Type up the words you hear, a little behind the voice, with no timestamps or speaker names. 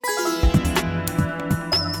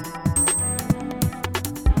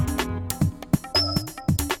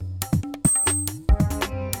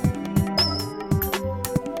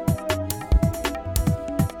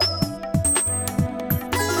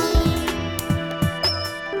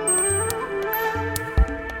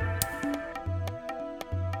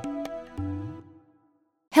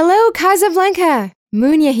Casablanca!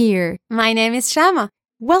 Munya here. My name is Shama.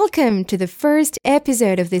 Welcome to the first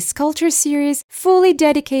episode of this culture series fully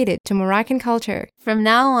dedicated to Moroccan culture. From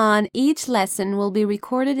now on, each lesson will be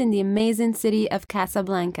recorded in the amazing city of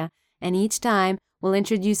Casablanca, and each time we'll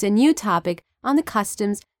introduce a new topic on the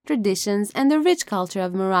customs, traditions, and the rich culture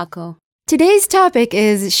of Morocco. Today's topic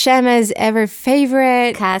is Shama's ever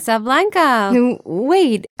favorite... Casablanca! No,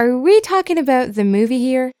 wait, are we talking about the movie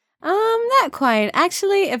here? Not quite.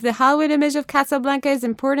 Actually, if the Hollywood image of Casablanca is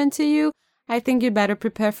important to you, I think you better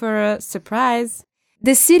prepare for a surprise.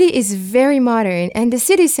 The city is very modern and the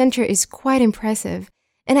city center is quite impressive.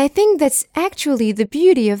 And I think that's actually the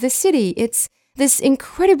beauty of the city. It's this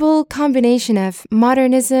incredible combination of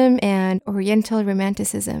modernism and Oriental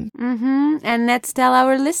romanticism. And let's tell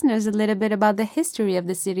our listeners a little bit about the history of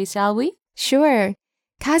the city, shall we? Sure.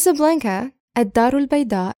 Casablanca, Ad-Darul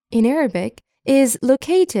Bayda in Arabic, is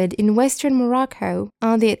located in western Morocco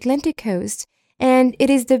on the Atlantic coast, and it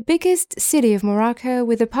is the biggest city of Morocco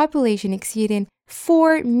with a population exceeding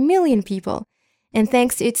 4 million people. And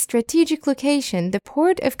thanks to its strategic location, the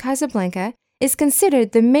port of Casablanca is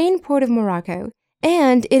considered the main port of Morocco,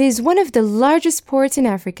 and it is one of the largest ports in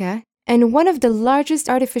Africa and one of the largest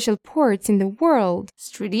artificial ports in the world.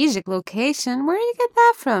 Strategic location? Where did you get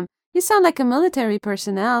that from? You sound like a military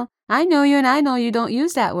personnel. I know you and I know you don't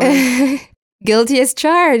use that word. Guilty as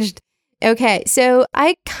charged. Okay, so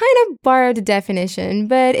I kind of borrowed the definition,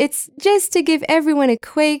 but it's just to give everyone a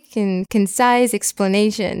quick and concise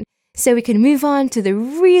explanation so we can move on to the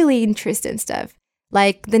really interesting stuff,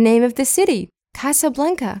 like the name of the city,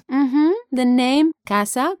 Casablanca. The name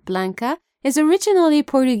Casablanca is originally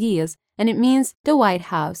Portuguese, and it means the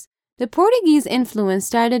White House. The Portuguese influence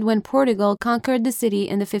started when Portugal conquered the city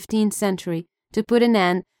in the 15th century to put an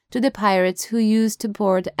end to the pirates who used the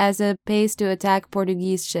port as a base to attack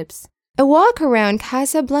Portuguese ships. A walk around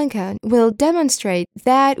Casablanca will demonstrate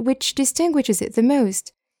that which distinguishes it the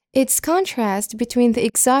most. Its contrast between the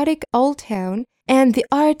exotic old town and the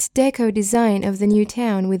Art Deco design of the new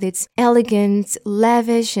town with its elegant,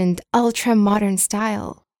 lavish, and ultra-modern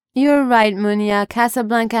style. You're right, Munya.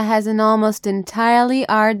 Casablanca has an almost entirely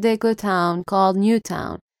Art Deco town called New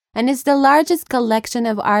Town, and it's the largest collection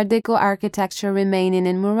of Art Deco architecture remaining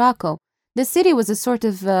in Morocco. The city was a sort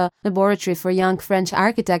of laboratory for young French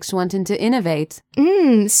architects wanting to innovate.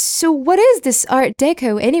 So what is this Art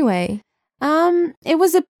Deco anyway? It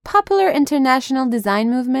was a popular international design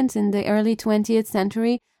movement in the early 20th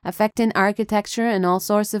century, affecting architecture and all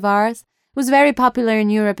sorts of arts. It was very popular in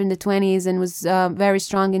Europe in the 20s and was very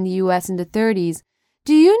strong in the US in the 30s.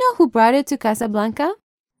 Do you know who brought it to Casablanca?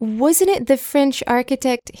 Wasn't it the French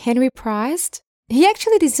architect Henri Prost? He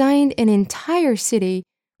actually designed an entire city,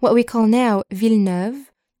 what we call now Villeneuve,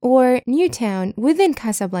 or New Town, within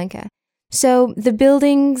Casablanca. So the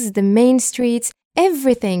buildings, the main streets,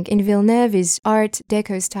 everything in Villeneuve is Art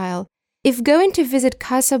Deco style. If going to visit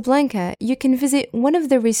Casablanca, you can visit one of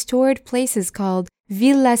the restored places called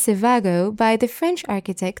Villa Sevago by the French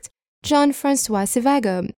architect Jean-François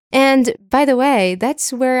Sevago. And by the way,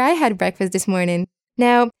 that's where I had breakfast this morning.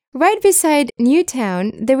 Now, right beside New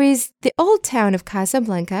Town, there is the old town of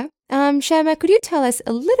Casablanca. Shama, could you tell us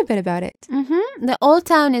a little bit about it? The old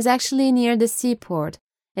town is actually near the seaport.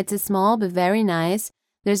 It's a small but very nice.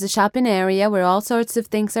 There's a shopping area where all sorts of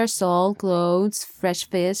things are sold, clothes, fresh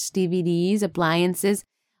fish, DVDs, appliances,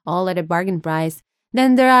 all at a bargain price.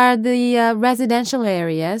 Then there are the residential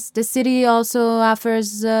areas. The city also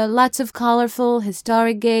offers lots of colorful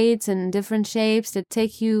historic gates and different shapes that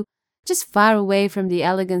take you just far away from the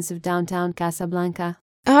elegance of downtown Casablanca.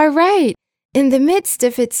 All right. In the midst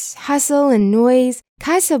of its hustle and noise,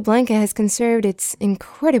 Casablanca has conserved its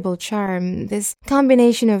incredible charm, this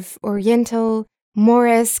combination of Oriental,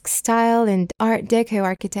 Moresque style and Art Deco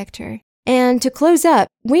architecture. And to close up,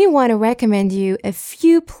 we want to recommend you a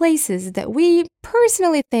few places that we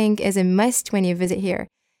personally think is a must when you visit here.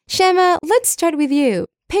 Shama, let's start with you.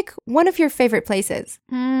 Pick one of your favorite places.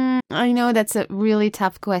 I know that's a really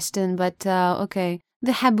tough question, but okay.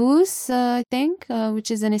 The Habous, I think, which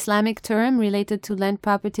is an Islamic term related to land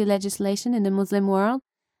property legislation in the Muslim world.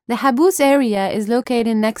 The Habous area is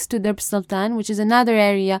located next to Darb Sultan, which is another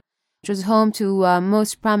area which was home to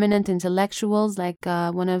most prominent intellectuals, like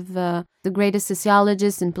one of the greatest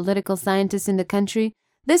sociologists and political scientists in the country.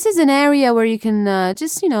 This is an area where you can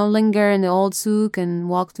just, linger in the old souk and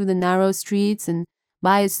walk through the narrow streets and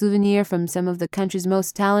buy a souvenir from some of the country's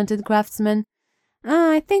most talented craftsmen.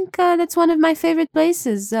 I think that's one of my favorite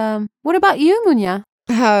places. What about you, Munya?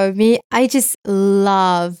 Oh, me, I just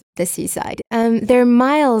love the seaside. There are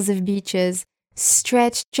miles of beaches,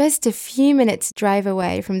 stretched just a few minutes drive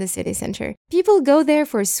away from the city center. People go there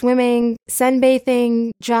for swimming,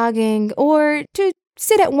 sunbathing, jogging, or to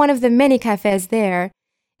sit at one of the many cafes there.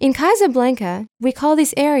 In Casablanca, we call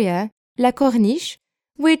this area La Corniche,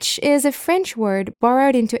 which is a French word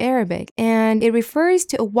borrowed into Arabic, and it refers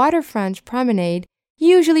to a waterfront promenade,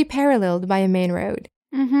 usually paralleled by a main road.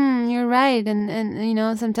 You're right.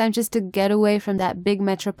 And sometimes just to get away from that big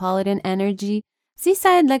metropolitan energy,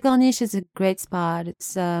 seaside La Corniche is a great spot.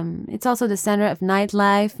 It's also the center of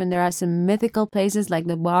nightlife, and there are some mythical places like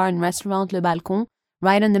the bar and restaurant Le Balcon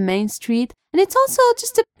right on the main street. And it's also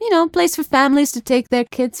just a, place for families to take their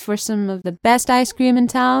kids for some of the best ice cream in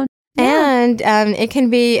town. Yeah. And it can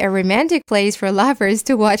be a romantic place for lovers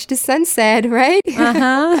to watch the sunset, right?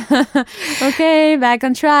 Okay, back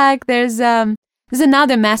on track. There's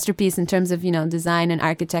another masterpiece in terms of, design and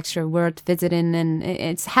architecture worth visiting, and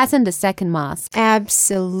it's Hassan II Mosque.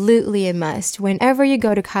 Absolutely a must whenever you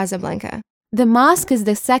go to Casablanca. The mosque is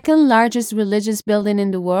the second largest religious building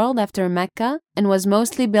in the world after Mecca and was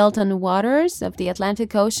mostly built on the waters of the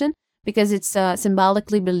Atlantic Ocean because it's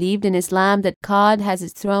symbolically believed in Islam that God has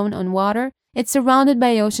its throne on water. It's surrounded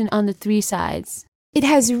by ocean on the three sides. It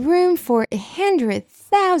has room for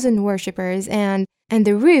 100,000 worshippers, and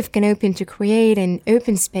the roof can open to create an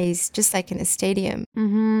open space just like in a stadium.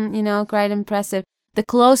 Quite impressive. The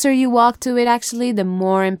closer you walk to it, actually, the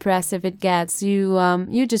more impressive it gets.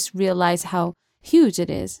 You just realize how huge it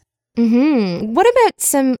is. What about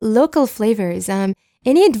some local flavors?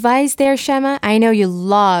 Any advice there, Shema? I know you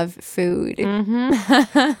love food.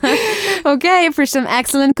 Okay, for some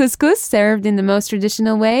excellent couscous served in the most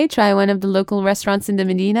traditional way, try one of the local restaurants in the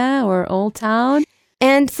Medina or Old Town.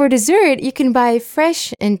 And for dessert, you can buy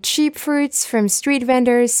fresh and cheap fruits from street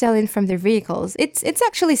vendors selling from their vehicles. It's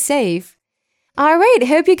actually safe. All right,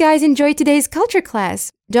 hope you guys enjoyed today's culture class.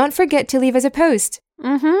 Don't forget to leave us a post.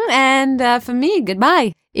 And for me,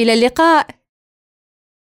 goodbye. إلى اللقاء.